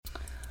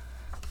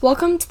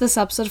Welcome to this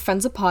episode of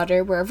Friends of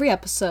Potter, where every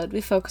episode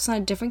we focus on a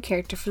different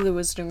character for the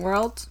Wizarding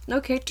World.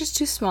 No character is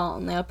too small,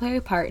 and they all play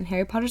a part in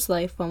Harry Potter's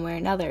life one way or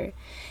another.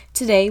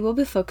 Today, we'll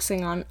be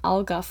focusing on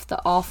Alguff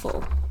the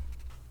Awful.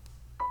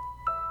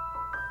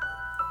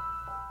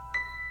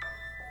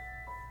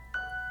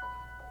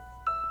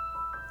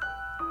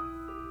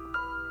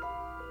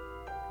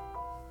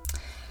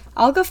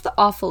 Alguff the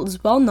Awful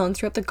is well known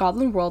throughout the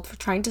Goblin world for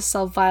trying to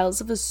sell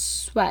vials of his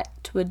sweat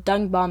to a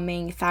dung bomb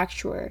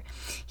manufacturer.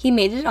 He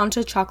made it onto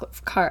a chocolate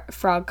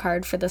frog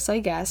card for this, I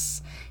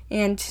guess,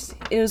 and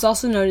it was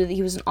also noted that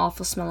he was an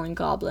awful-smelling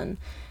goblin.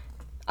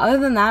 Other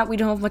than that, we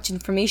don't have much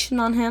information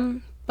on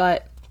him,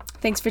 but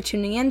thanks for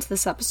tuning in to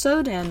this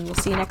episode, and we'll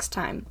see you next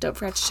time. Don't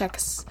forget to check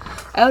us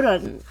out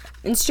on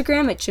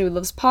Instagram at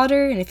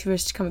SheLovesPotter, and if you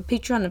wish to become a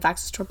patron and have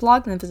access to our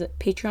blog, then visit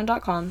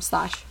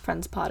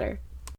patreon.com/friendspotter.